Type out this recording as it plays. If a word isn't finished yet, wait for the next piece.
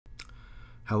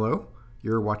Hello,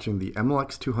 you're watching the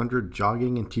MLX200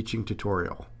 jogging and teaching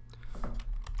tutorial.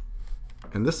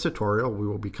 In this tutorial, we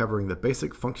will be covering the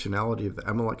basic functionality of the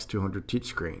MLX200 teach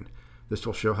screen. This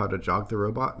will show how to jog the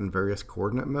robot in various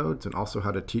coordinate modes and also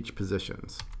how to teach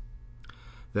positions.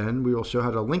 Then we will show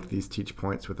how to link these teach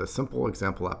points with a simple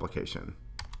example application.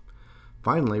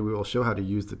 Finally, we will show how to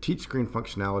use the teach screen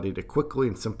functionality to quickly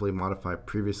and simply modify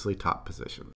previously taught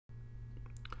positions.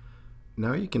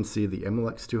 Now you can see the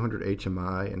MLX200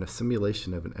 HMI in a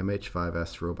simulation of an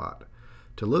MH5S robot.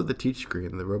 To load the teach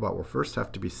screen, the robot will first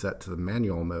have to be set to the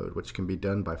manual mode, which can be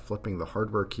done by flipping the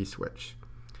hardware key switch.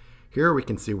 Here we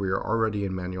can see we are already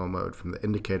in manual mode from the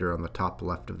indicator on the top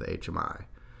left of the HMI.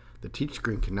 The teach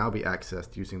screen can now be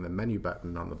accessed using the menu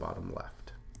button on the bottom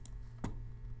left.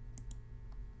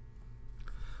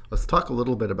 Let's talk a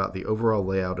little bit about the overall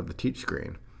layout of the teach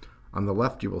screen. On the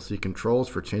left, you will see controls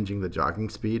for changing the jogging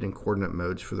speed and coordinate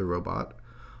modes for the robot.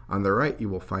 On the right, you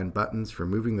will find buttons for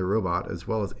moving the robot as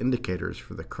well as indicators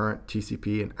for the current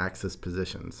TCP and axis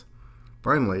positions.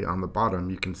 Finally, on the bottom,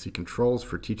 you can see controls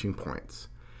for teaching points.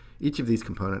 Each of these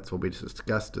components will be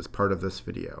discussed as part of this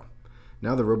video.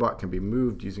 Now the robot can be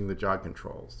moved using the jog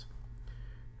controls.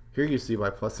 Here you see by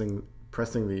pressing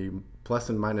the plus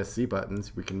and minus Z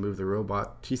buttons, we can move the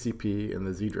robot TCP in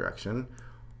the Z direction,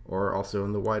 or also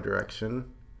in the Y direction,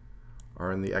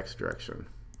 or in the X direction.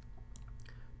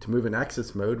 To move in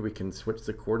axis mode, we can switch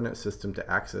the coordinate system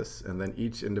to axis, and then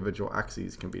each individual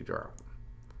axes can be drawn.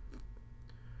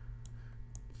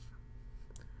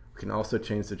 We can also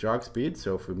change the jog speed,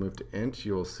 so if we move to inch,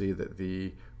 you will see that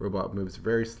the robot moves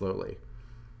very slowly.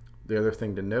 The other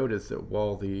thing to note is that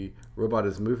while the robot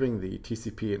is moving, the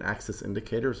TCP and axis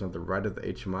indicators on the right of the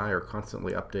HMI are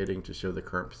constantly updating to show the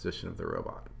current position of the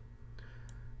robot.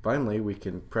 Finally, we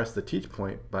can press the teach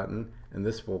point button, and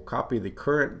this will copy the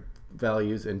current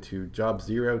values into job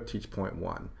 0, teach point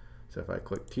 1. So if I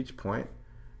click teach point,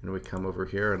 and we come over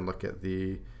here and look at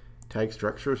the tag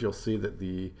structures, you'll see that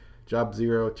the job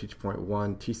 0, teach point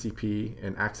 1, TCP,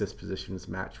 and axis positions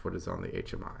match what is on the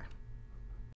HMI.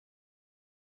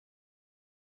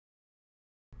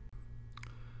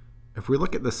 If we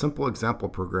look at the simple example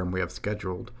program we have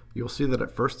scheduled, you'll see that it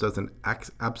first does an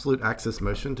absolute axis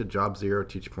motion to job 0,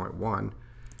 teach point 1,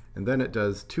 and then it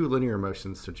does two linear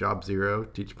motions to job 0,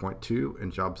 teach point 2,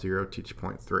 and job 0, teach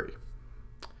point 3.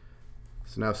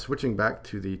 So now switching back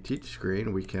to the teach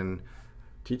screen, we can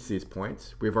teach these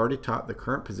points. We've already taught the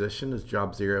current position as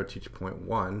job 0, teach point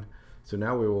 1, so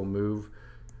now we will move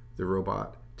the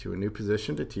robot to a new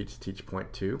position to teach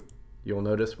point 2. You'll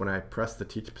notice when I press the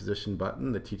teach position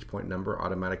button, the teach point number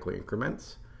automatically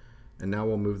increments. And now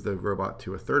we'll move the robot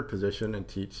to a third position and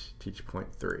teach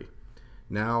point 3.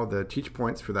 Now the teach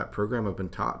points for that program have been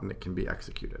taught and it can be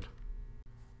executed.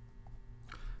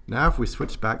 Now if we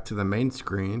switch back to the main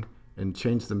screen and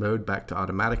change the mode back to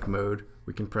automatic mode,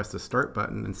 we can press the start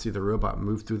button and see the robot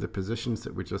move through the positions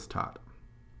that we just taught.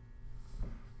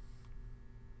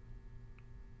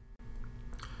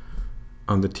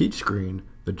 On the teach screen,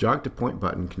 the jog to point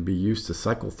button can be used to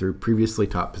cycle through previously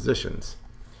taught positions.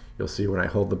 You'll see when I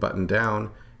hold the button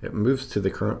down, it moves to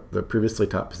the previously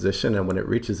taught position, and when it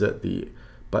reaches it, the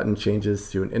button changes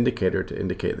to an indicator to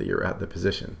indicate that you're at the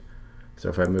position. So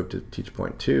if I move to teach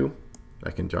point 2,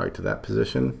 I can jog to that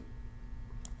position,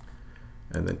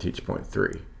 and then teach point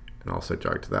 3, and also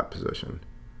jog to that position.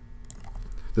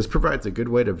 This provides a good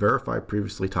way to verify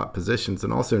previously taught positions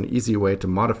and also an easy way to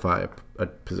modify a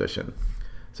position.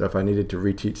 So if I needed to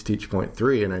reteach teach point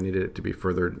 3 and I needed it to be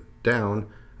further down,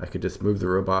 I could just move the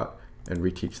robot and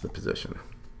reteach the position.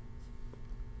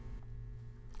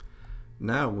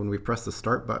 Now when we press the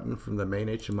start button from the main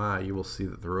HMI, you will see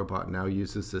that the robot now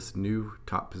uses this new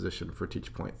top position for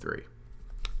teach point 3.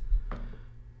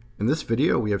 In this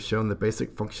video, we have shown the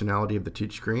basic functionality of the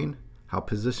teach screen, how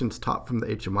positions taught from the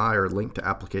HMI are linked to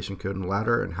application code and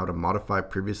ladder, and how to modify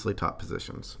previously taught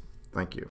positions. Thank you.